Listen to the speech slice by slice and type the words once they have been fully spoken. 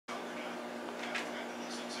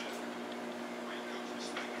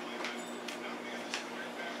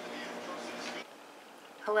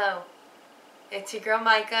Hello, it's your girl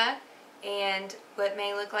Micah, and what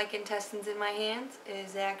may look like intestines in my hands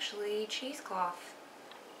is actually cheesecloth.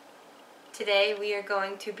 Today we are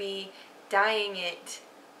going to be dyeing it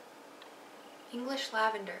English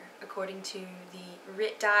lavender according to the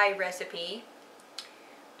Rit Dye Recipe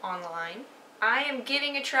online. I am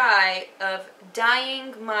giving a try of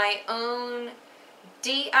dyeing my own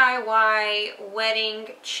DIY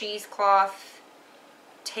wedding cheesecloth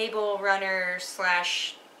table runner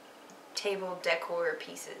slash table decor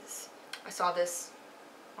pieces. I saw this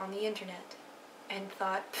on the internet and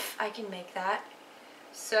thought, I can make that.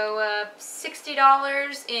 So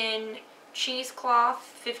 $60 in cheesecloth,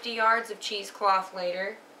 50 yards of cheesecloth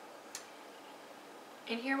later.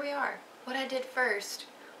 And here we are. What I did first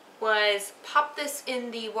was pop this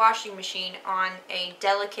in the washing machine on a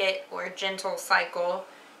delicate or gentle cycle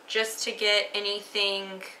just to get any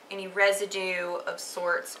residue of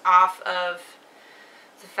sorts off of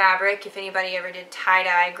the fabric. If anybody ever did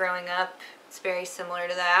tie-dye growing up, it's very similar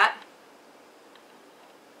to that.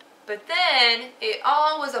 But then it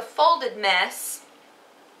all was a folded mess.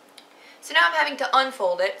 So now I'm having to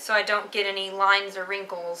unfold it so I don't get any lines or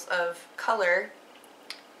wrinkles of color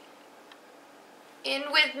in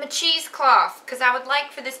with my cheesecloth, because I would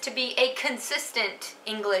like for this to be a consistent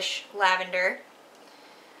English lavender.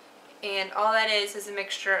 And all that is a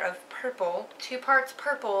mixture of purple, 2 parts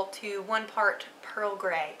purple to 1 part pearl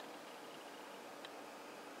gray.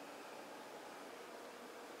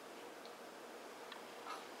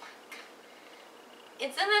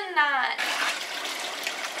 It's in a knot.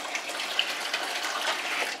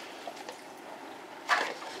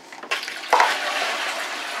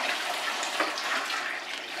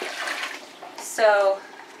 So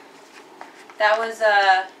that was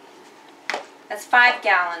that's 5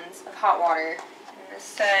 gallons of hot water, and this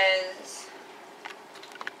says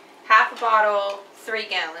half a bottle, 3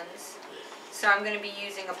 gallons. So I'm going to be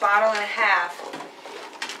using a bottle and a half.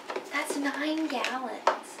 That's 9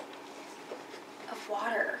 gallons of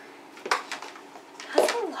water.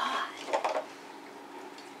 That's a lot.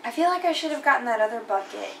 I feel like I should have gotten that other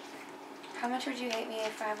bucket. How much would you hate me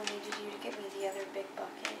if I needed you to get me the other big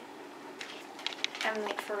bucket? I'm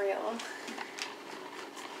like, for real.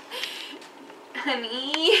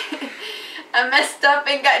 Honey, I messed up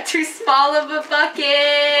and got too small of a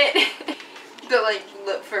bucket. But like,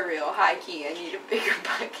 look, for real, high key, I need a bigger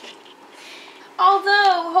bucket.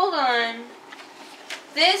 Although, hold on.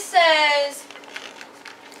 This says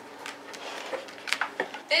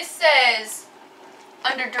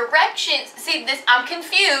under directions, see this, I'm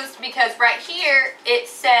confused because right here it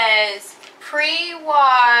says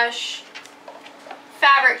pre-wash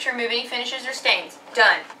fabric to remove any finishes or stains.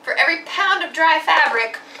 Done. For every pound of dry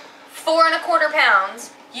fabric, 4 1/4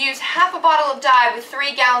 pounds, use half a bottle of dye with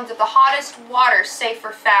 3 gallons of the hottest water safe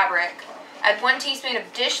for fabric. Add 1 teaspoon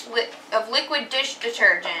of liquid dish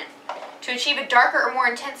detergent. To achieve a darker or more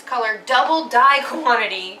intense color, double dye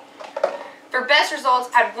quantity. For best results,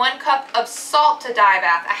 add 1 cup of salt to dye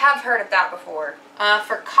bath. I have heard of that before.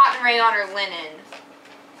 For cotton rayon or linen.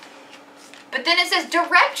 But then it says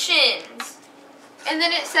directions. And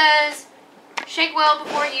then it says, shake well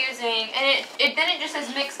before using, and then it just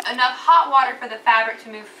says mix enough hot water for the fabric to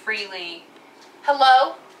move freely.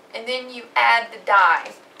 Hello? And then you add the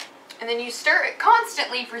dye. And then you stir it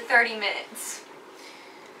constantly for 30 minutes.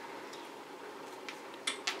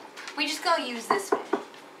 We just gonna use this one.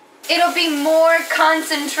 It'll be more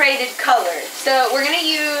concentrated color. So we're gonna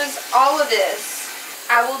use all of this.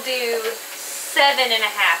 I will do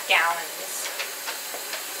 7.5 gallons.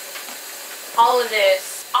 All of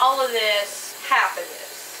this, half of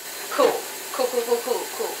this. Cool, cool, cool, cool, cool,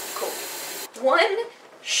 cool, cool. 1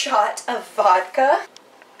 shot of vodka.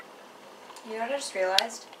 You know what I just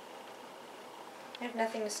realized? I have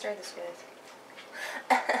nothing to stir this with.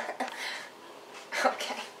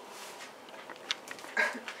 Okay.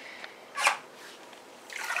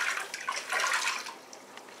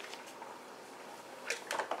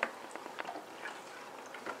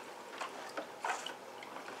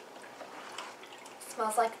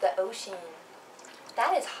 Smells like the ocean.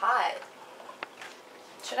 That is hot.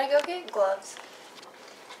 Should I go get gloves?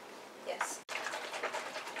 Yes.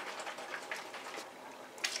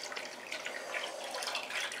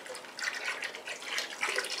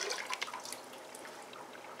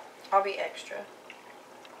 I'll be extra.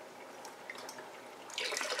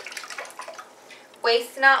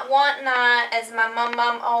 Waste not, want not, as my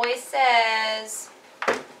mom always says.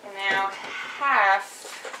 And now half.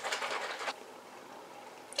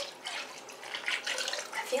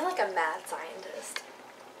 I feel like a mad scientist.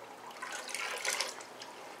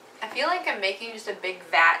 I feel like I'm making just a big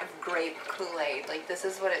vat of grape Kool-Aid. Like, this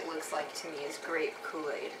is what it looks like to me, is grape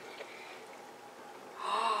Kool-Aid.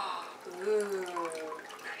 Ooh.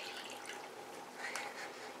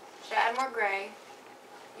 Should I add more gray?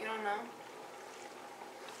 You don't know?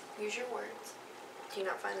 Use your words. Do you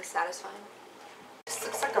not find this satisfying? This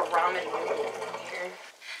looks like a ramen noodle in here.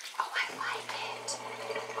 Oh, I like it.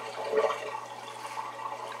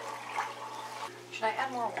 Should I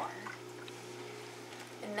add more water?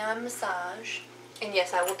 And now massage. And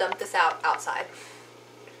yes, I will dump this outside.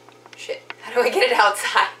 Shit, how do I get it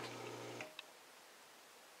outside?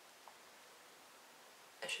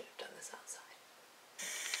 I should have done this outside.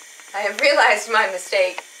 I have realized my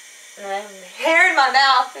mistake. And I have hair in my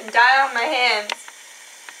mouth and dye on my hands.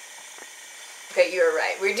 Okay, you were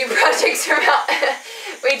right. We do projects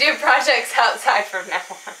outside from now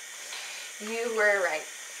on. You were right.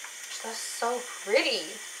 That's so pretty.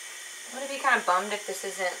 I'm gonna be kind of bummed if this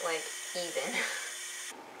isn't like even.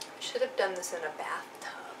 Should have done this in a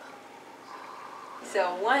bathtub.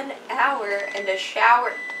 So 1 hour and a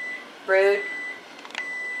shower. Rude.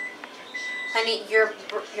 Honey, your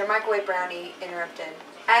microwave brownie interrupted.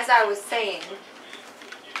 As I was saying,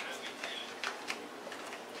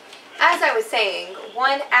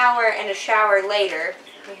 1 hour and a shower later,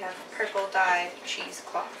 we have purple dyed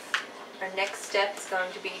cheesecloth. Our next step is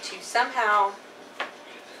going to be to somehow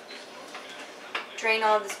drain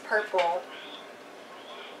all this purple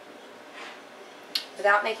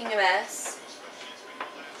without making a mess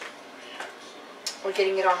or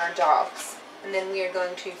getting it on our dogs. And then we are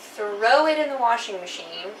going to throw it in the washing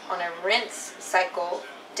machine on a rinse cycle,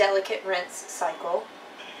 delicate rinse cycle,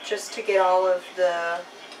 just to get all of the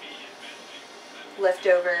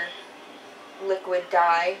leftover liquid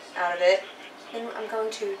dye out of it. Then I'm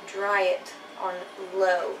going to dry it on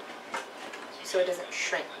low so it doesn't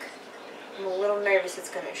shrink. I'm a little nervous it's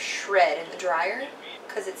going to shred in the dryer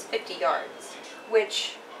because it's 50 yards,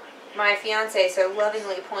 which my fiance so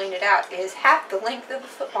lovingly pointed out is half the length of a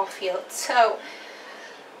football field. So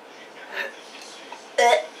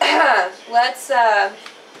let's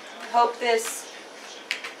hope this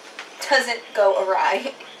doesn't go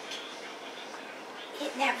awry.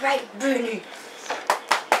 Isn't that right, Benny?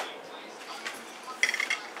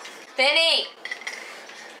 Benny!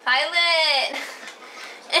 Violet!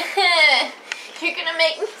 You're gonna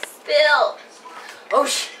make me spill. Oh,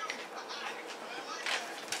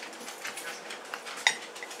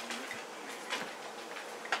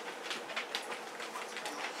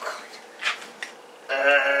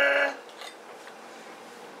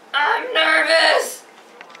 I'm nervous.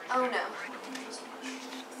 Oh no.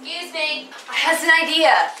 Excuse me. I have an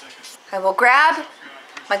idea. I will grab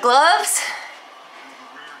my gloves,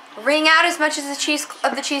 wring out as much of the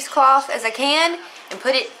cheesecloth as I can, and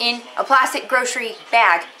put it in a plastic grocery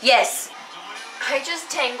bag. Yes. I just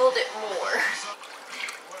tangled it more.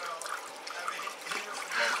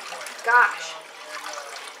 Gosh.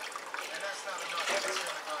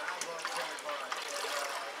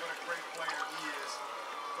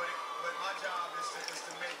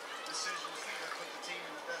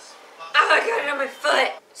 Oh, I got it on my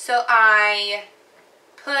foot. So I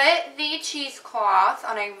put the cheesecloth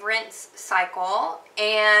on a rinse cycle,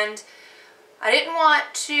 and I didn't want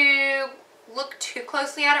to look too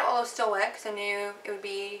closely at it while it was still wet because I knew it would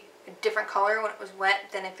be a different color when it was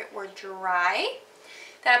wet than if it were dry.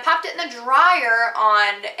 Then I popped it in the dryer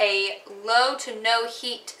on a low to no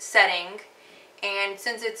heat setting, and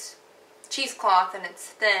since it's cheesecloth and it's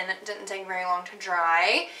thin, it didn't take very long to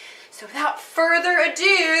dry. So without further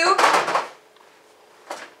ado,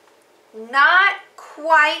 not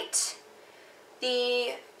quite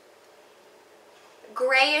the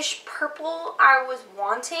grayish purple I was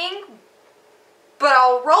wanting, but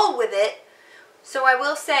I'll roll with it. So I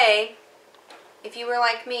will say, if you were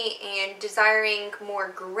like me and desiring more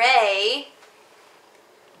gray,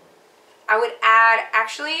 I would add,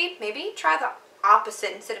 actually, maybe try the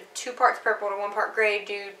opposite. Instead of 2 parts purple to 1 part gray,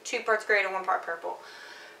 do 2 parts gray to 1 part purple.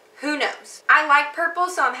 Who knows? I like purple,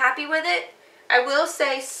 so I'm happy with it. I will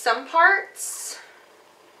say some parts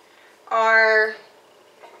are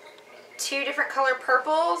 2 different color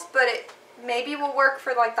purples, but it maybe will work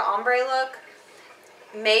for like the ombre look.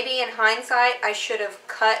 Maybe in hindsight, I should have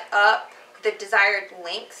cut up the desired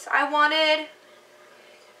lengths I wanted.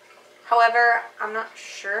 However, I'm not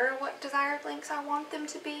sure what desired lengths I want them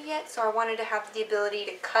to be yet, so I wanted to have the ability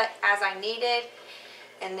to cut as I needed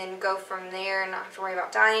and then go from there and not have to worry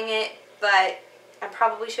about dyeing it. But I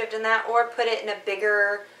probably should have done that, or put it in a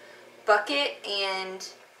bigger bucket and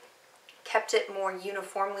kept it more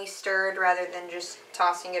uniformly stirred rather than just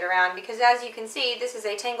tossing it around, because as you can see, this is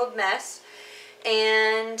a tangled mess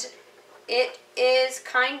and it is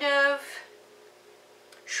kind of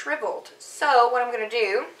shriveled. So what I'm going to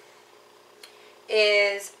do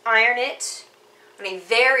is iron it on a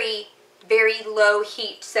very, very low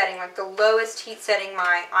heat setting, like the lowest heat setting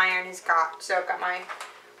my iron has got. So I've got my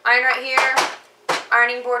iron right here,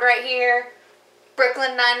 ironing board right here,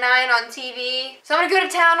 Brooklyn Nine-Nine on TV. So I'm going to go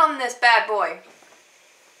to town on this bad boy.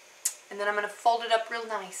 And then I'm going to fold it up real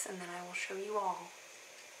nice, and then I will show you all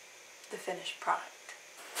the finished product.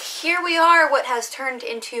 Here we are, what has turned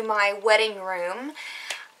into my wedding room.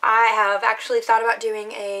 I have actually thought about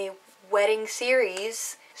doing a wedding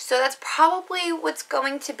series, so that's probably what's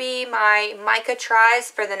going to be my Micah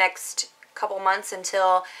tries for the next couple months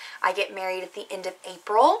until I get married at the end of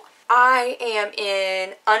April. I am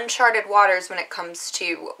in uncharted waters when it comes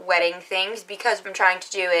to wedding things because I'm trying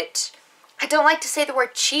to do it. I don't like to say the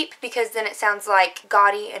word cheap because then it sounds like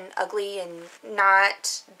gaudy and ugly and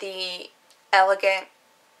not the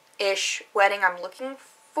elegant-ish wedding I'm looking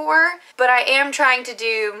for. But I am trying to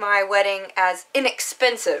do my wedding as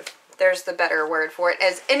inexpensive. There's the better word for it.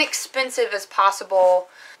 As inexpensive as possible.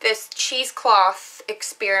 This cheesecloth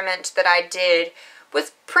experiment that I did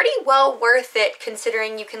was pretty well worth it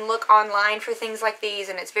considering you can look online for things like these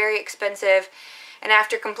and it's very expensive. And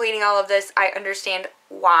after completing all of this, I understand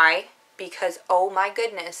why. Because, oh my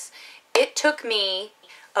goodness, it took me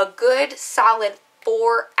a good solid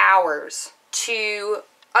 4 hours to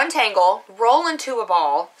untangle, roll into a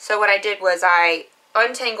ball. So what I did was I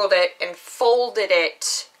untangled it and folded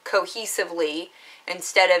it cohesively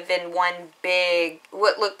instead of in one big,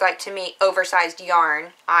 what looked like to me, oversized yarn.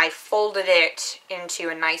 I folded it into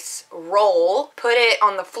a nice roll, put it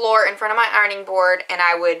on the floor in front of my ironing board, and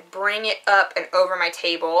I would bring it up and over my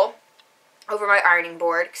table, over my ironing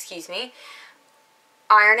board, excuse me,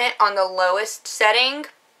 iron it on the lowest setting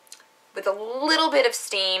with a little bit of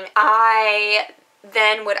steam. I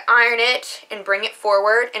then would iron it and bring it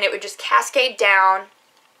forward and it would just cascade down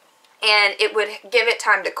and it would give it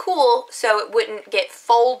time to cool so it wouldn't get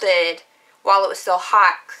folded while it was still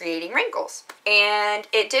hot, creating wrinkles. And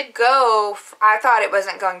it did go, I thought it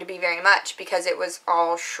wasn't going to be very much because it was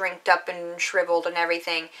all shrinked up and shriveled and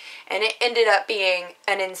everything. And it ended up being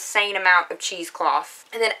an insane amount of cheesecloth.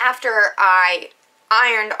 And then after I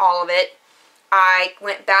ironed all of it, I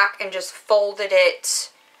went back and just folded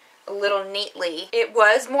it a little neatly. It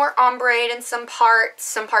was more ombre in some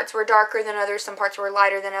parts were darker than others, some parts were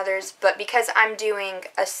lighter than others, but because I'm doing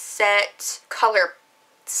a set color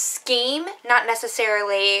scheme, not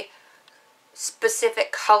necessarily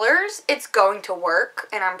specific colors, it's going to work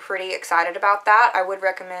and I'm pretty excited about that. I would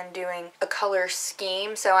recommend doing a color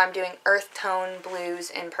scheme, so I'm doing earth tone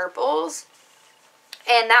blues and purples,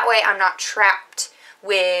 and that way I'm not trapped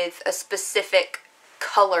with a specific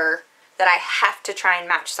color that I have to try and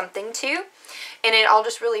match something to, and it all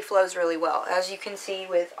just really flows really well. As you can see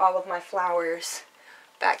with all of my flowers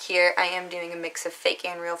back here, I am doing a mix of fake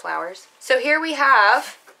and real flowers. So here we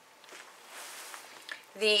have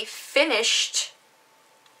the finished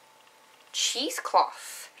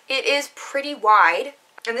cheesecloth. It is pretty wide,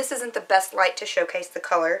 and this isn't the best light to showcase the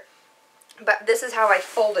color, but this is how I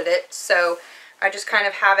folded it. So I just kind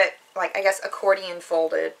of have it like, I guess, accordion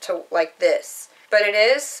folded to like this. But it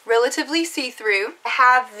is relatively see-through. I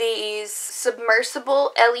have these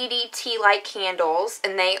submersible LED tea light candles,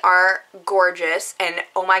 and they are gorgeous, and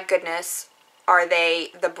oh my goodness, are they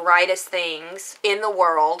the brightest things in the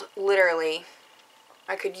world. Literally,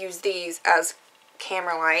 I could use these as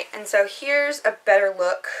camera light. And so here's a better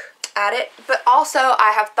look at it. But also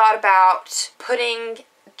I have thought about putting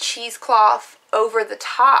cheesecloth over the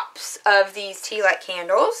tops of these tea light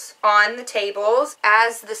candles on the tables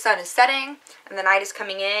as the sun is setting and the night is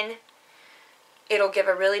coming in. It'll give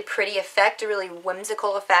a really pretty effect, a really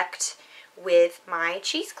whimsical effect with my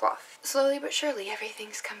cheesecloth. Slowly but surely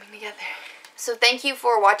everything's coming together. So thank you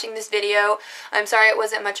for watching this video. I'm sorry it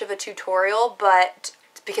wasn't much of a tutorial, but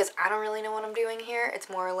it's because I don't really know what I'm doing here. It's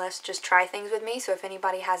more or less just try things with me. So if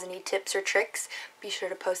anybody has any tips or tricks, be sure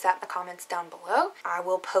to post that in the comments down below. I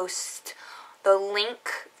will post the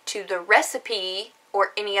link to the recipe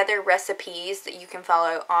or any other recipes that you can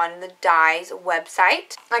follow on the Dye's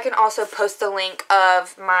website. I can also post the link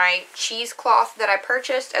of my cheesecloth that I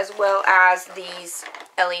purchased as well as these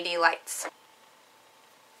LED lights.